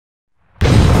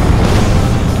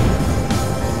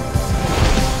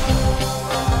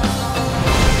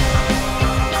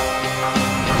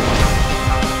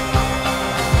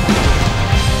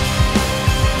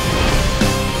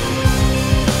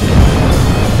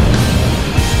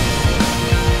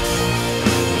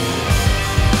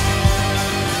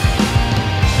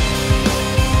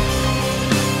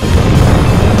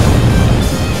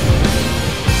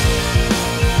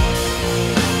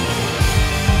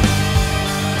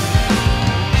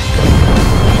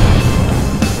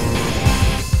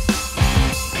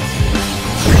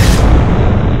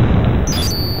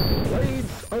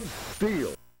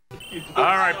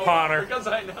Connor. Because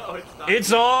I know it's not.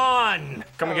 It's on!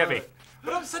 Come and get me.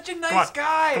 But I'm such a nice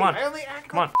guy. Come on. I only act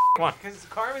Come on. Come on. because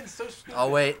Carmen's so stupid. Oh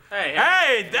wait,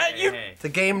 Hey, that you. the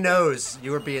game knows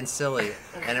you were being silly,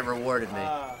 and it rewarded me.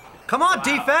 Come on,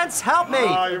 defense, help me!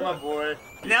 Oh, you're my boy.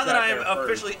 Now that I am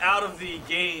officially out of the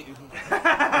game,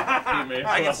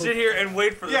 I can sit here and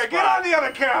wait for the spot. Get on the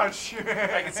other couch.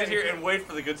 I can sit here and wait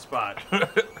for the good spot.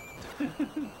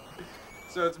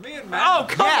 So it's me and Matt. Oh,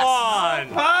 come on!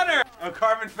 Connor! Oh,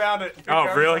 Carmen found it.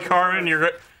 Oh, really, Carmen? You're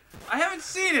good. I haven't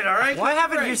seen it, all right? Why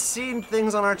haven't Great. you seen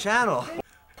things on our channel?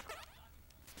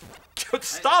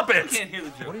 Stop I it! can't hear the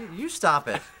joke. What do you stop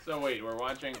it? So wait, we're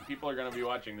watching. People are gonna be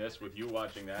watching this with you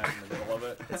watching that in the middle of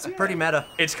it. It's pretty meta.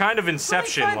 It's kind of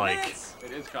Inception-like.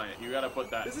 It is kind of. You gotta put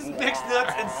that. This is mixed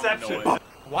up Inception. noise.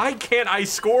 Why can't I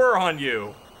score on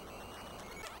you?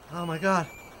 Oh my god.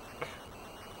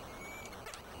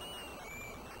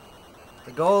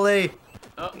 The goalie.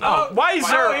 Oh,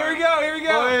 Weiser! Oh, here we go, here we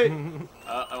go.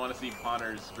 I want to see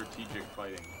Ponner's strategic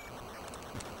fighting.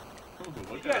 Ooh,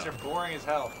 look You guys at are him. boring as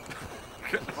hell.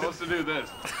 Supposed to do this.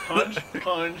 Punch,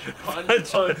 punch,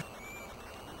 punch, punch.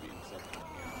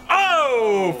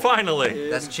 Oh, finally!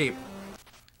 That's cheap.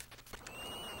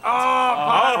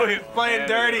 Oh, he- playing Yeah,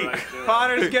 dirty. right, dirty.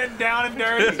 Connor's getting down and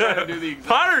dirty. Gotta do the exact.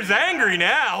 Potter's angry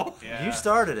now. Yeah. You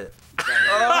started it.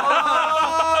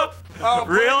 Oh,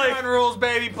 Really? Playground rules,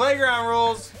 baby. Playground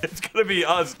rules. It's gonna be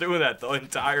us doing that the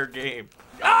entire game.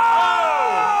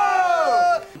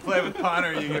 Oh! You play with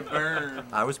Connor, you get burned.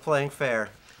 I was playing fair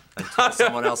until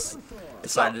someone else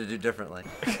decided to do differently.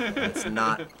 It's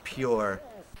not pure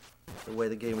the way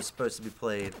the game was supposed to be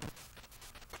played.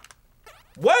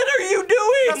 What are you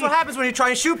That's doing? what happens when you try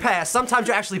and shoot pass. Sometimes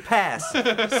you actually pass.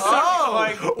 Oh,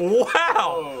 like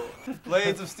Wow!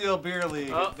 Blades of Steel Beer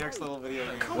League. Next little video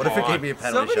game. What if it gave me a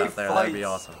penalty Somebody shot there? That'd be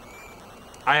fights. awesome.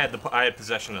 I had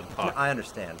possession of the puck. I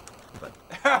understand, but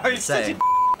You're such saying.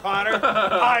 a Connor.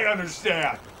 I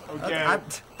understand. Okay. I'm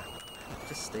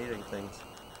just stating things.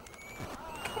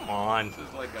 Come on. This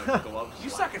is like a glove. You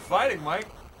slap. suck at fighting, Mike.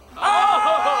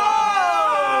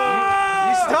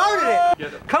 You started it!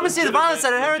 Get it. Come and see the violence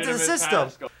that inherits in the Legitimate system.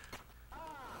 pass. Go.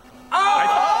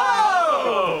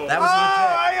 Oh! That was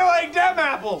legit. You like them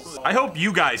apples? I hope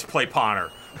you guys play Ponner.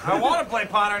 I want to play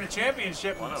Ponner in a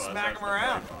championship One and of us smack has him to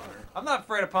around. play Ponner. I'm not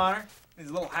afraid of Ponner.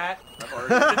 His little hat. I've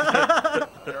already, I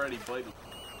already played.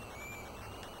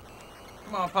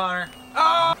 Come on, Ponner.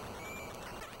 Oh!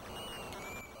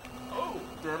 Oh.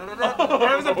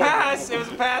 It was a pass. It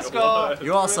was a pass goal.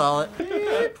 You all saw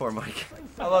it. Poor Mike.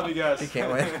 I love you guys. He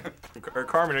can't win.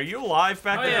 Carmen, are you alive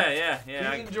back Oh, there?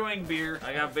 yeah. He's enjoying beer.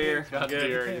 I got beer. Got Good.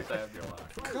 beer. You just have your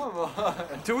life. Come on.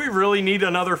 Do we really need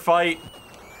another fight?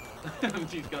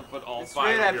 She's gonna put all It's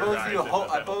five weird, of I your both guys you in ho-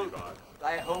 the I penalty both- box.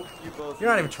 I hope you both. You're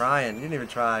not even trying. You didn't even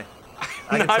try.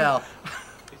 I can I'm- tell.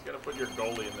 He's gonna put your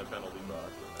goalie in the penalty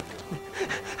box.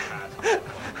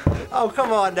 Oh,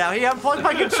 come on now. He unplugged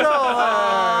my controller.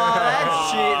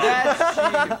 That's cheap.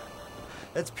 That's cheap.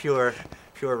 That's pure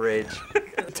rage.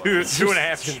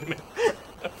 2.5 minutes.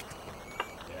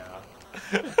 Yeah.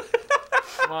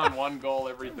 Come on, one goal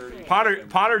every 30.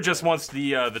 Potter just wants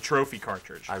the trophy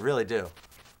cartridge. I really do.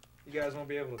 You guys won't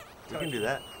be able to. You can do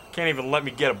that. Can't even let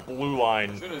me get a blue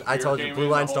line. I told you, blue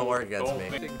lines don't work against me.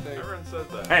 Everyone says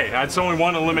that. Hey, that's only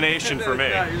one elimination for me.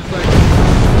 Yeah, you're just like.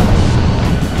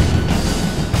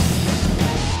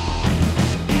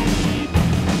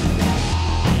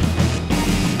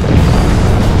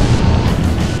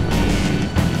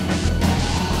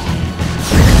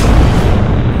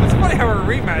 It's funny how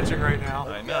we're rematching right now.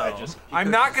 I know.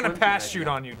 I'm not gonna pass shoot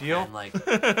on you, deal? Like,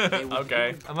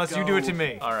 Okay. Unless you do it to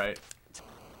me. All right.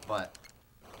 but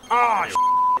Oh,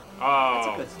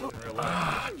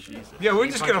 Jesus. Yeah, we're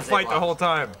just gonna fight the whole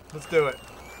time. Let's do it.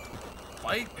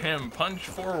 Fight him. Punch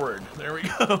forward. There we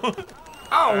go.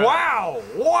 Oh, wow!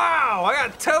 Wow! I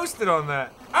got toasted on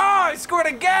that. Oh, I scored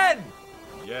again!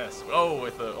 Yes. Oh,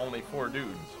 with only 4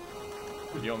 dudes.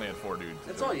 You only had 4 dudes.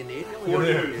 that's all you need.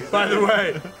 By the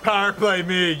way, power play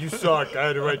me. You suck. I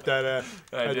had to write that.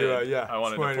 I did. Yeah. I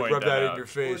wanted Just to point rub that that in out. your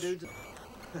face.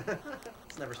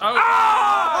 It's never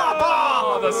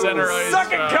Oh, the center ice.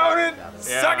 Suck it, Conan!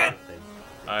 Yeah. Suck it!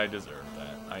 I deserve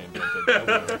that. I invented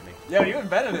that. Yeah, you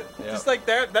invented it. Yeah. Just like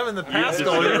them in the past just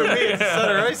goal. did You it. and me, it's a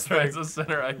center ice thing. It's a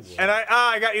center ice. And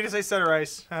I got you to say center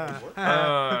ice.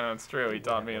 That's true. He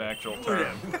taught me an actual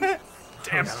term.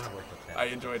 Damn it. I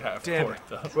enjoyed half Damn court, it.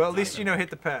 though. Well, at least you know hit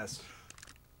the pass.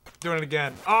 Doing it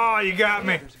again. Oh, you got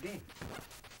me.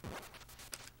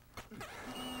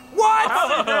 What?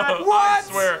 I What?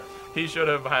 swear, he should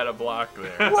have had a block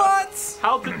there. What?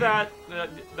 how did that?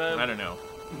 I don't know.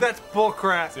 That's bullcrap.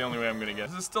 That's the only way I'm gonna get.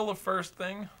 Is this still the first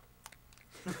thing?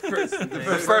 First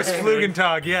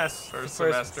Flugentag, yes. First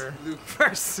semester.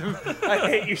 I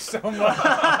hate you so much.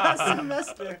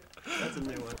 Semester. That's a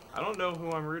new one. I don't know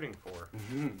who I'm rooting for.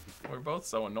 We're both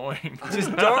so annoying.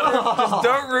 Just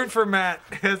don't root for Matt.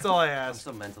 That's all I I'm ask.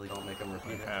 so mentally don't make him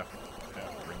repeat it. Half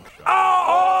ring shot.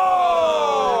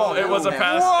 Oh! It was a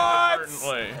pass What?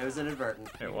 inadvertently. It was inadvertent.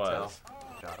 You can was. tell.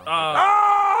 Shot him.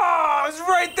 Oh! It's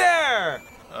right there.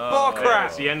 Bull crap.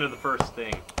 It's the end of the first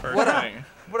thing. First thing.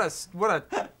 What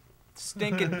a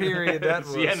stinking period that It's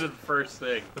was. the end of the first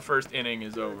thing. The first inning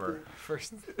is over.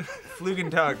 First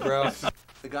Flugentag, bro.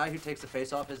 The guy who takes the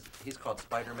face off he's called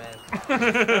Spider-Man.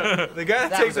 The guy that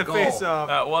That takes was a the face goal. off.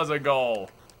 That was a goal.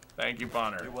 Thank you,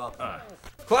 Bonner. You're welcome.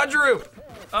 Claude Giroux.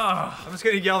 Ah, I'm just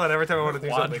gonna yell that every time I want to do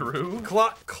Claude something. Giroux?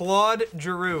 Claude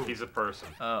Giroux. He's a person.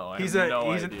 Oh, I He's have an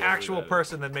no idea who actual that is.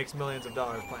 person that makes millions of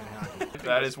dollars playing hockey.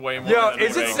 That is way more. Yo, than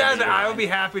is a it ring. sad that I would be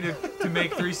happy to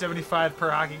make $3.75 per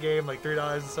hockey game, like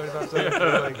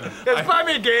 $3.75? Like, just buy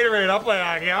me a Gatorade. I'll play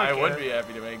hockey. I I don't would care. be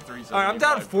happy to make 375. All right, I'm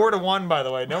down 4-1, by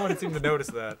the way. No one seemed to notice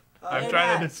that. I'm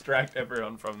trying to distract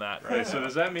everyone from that. Okay, so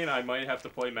does that mean I might have to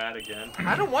play Matt again?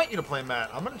 I don't want you to play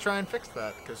Matt. I'm gonna try and fix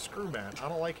that because screw Matt. I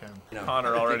don't like him. You know,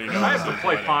 Connor already knows. If I have to I'm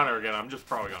play winning. Connor again, I'm just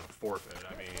probably gonna forfeit.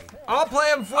 I mean, I'll play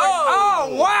him for.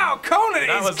 Oh wow, Conan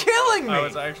That is was killing me. I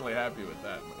was actually happy with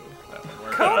that move. That one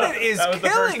worked Conan out. is That was the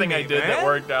first killing thing I me, did that man.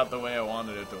 worked out the way I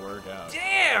wanted it to work out.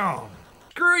 Damn.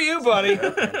 Screw you, buddy.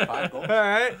 5 goals. All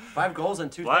right, 5 goals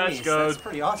and 2 Let's thingies. go. That's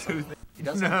pretty awesome. He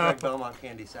does have No. Greg Belmont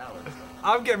candy salad.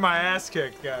 I'm getting my ass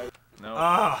kicked, guys. No.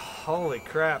 Ah, holy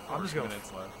crap! I'm just 2 gonna.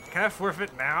 minutes left. Can I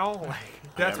forfeit now? Like,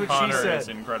 that's Yeah, what Connor she is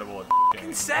said. incredible at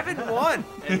games. 7-1.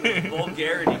 And with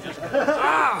vulgarity just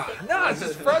No, it's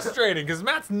just frustrating because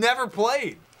Matt's never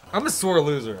played. I'm a sore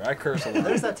loser. I curse a lot.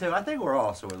 There's that too. I think we're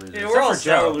all sore losers. Yeah, we're all Except for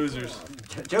sour Joe. losers.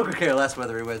 Joe could care less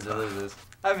whether he wins or loses.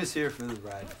 I'm just here for the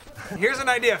ride. Here's an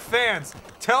idea, fans.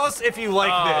 Tell us if you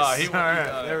like Ah, this. he All right,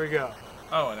 got it. there we go.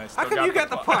 Oh, and I still How come you got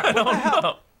the puck? I What the don't hell?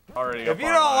 know. Already If up you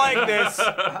on don't mine. like this,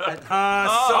 sorry.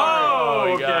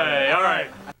 Oh, we got okay, it. all right.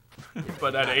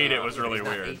 But at 8, it was really He's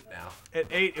not weird. 8 now. At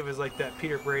 8, it was like that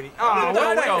Peter Brady. Oh, did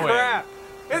what that a go in? crap!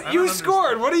 don't You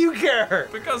scored. What do you care?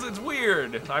 Because it's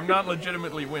weird. I'm not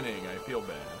legitimately winning. I feel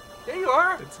bad. Yeah, you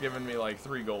are. It's given me like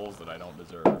 3 goals that I don't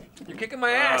deserve. You're kicking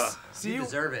my ass. See You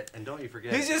deserve it, and don't you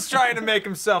forget. He's just trying to make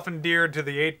himself endeared to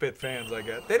the 8-bit fans, I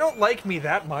guess. They don't like me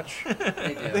that much. They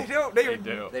do. They don't. They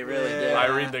do. They really do. I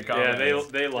read the Yeah, comments.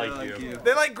 they like you.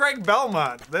 They like Greg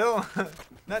Belmont. They don't.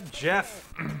 Not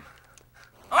Jeff.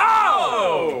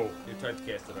 Oh! You're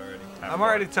typecasted already. I'm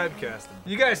already typecasting.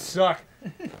 You guys suck.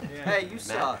 Hey, you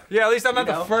suck. Yeah, at least I'm not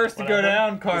You the know, first to go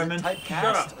down, Is it Carmen.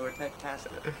 typecast or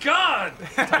typecasted? God!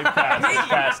 Typecast,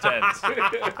 past tense.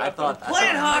 I thought.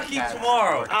 Playing hockey typecast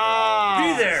tomorrow. worked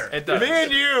Ah, Be there. It does. Me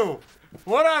and you.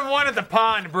 1-on-1 at the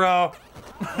pond, bro.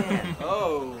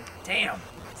 Oh. Damn.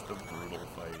 It's the brutal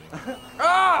fighting.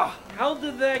 Ah! How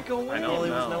did that go I in? know. Well,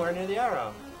 he was nowhere near the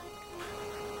arrow.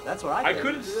 That's what I I did.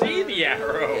 couldn't see the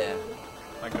arrow. Yeah.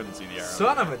 I couldn't see the arrow.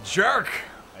 Son of a jerk.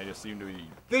 I just seem to be.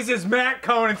 This is Matt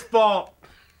Conan's fault.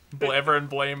 Everyone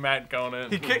blame Matt Conan.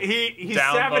 He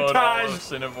Download all of sabotaged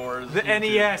Cinevore's the YouTube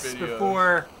NES videos.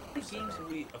 before. How many games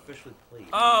have we officially played?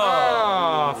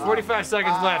 Oh! Oh, 45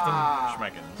 seconds left. And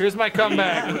Schmeckins. here's my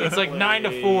comeback. It's like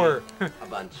 9-4. A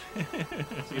bunch.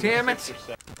 Damn it.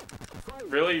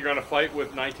 Really? You're gonna fight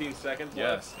with 19 seconds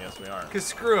left? Yes, we are. Cause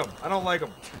screw him. I don't like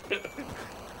him.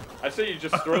 I say you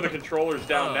just throw the controllers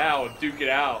down now and duke it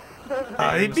out.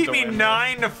 He Games beat to me win.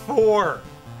 9-4.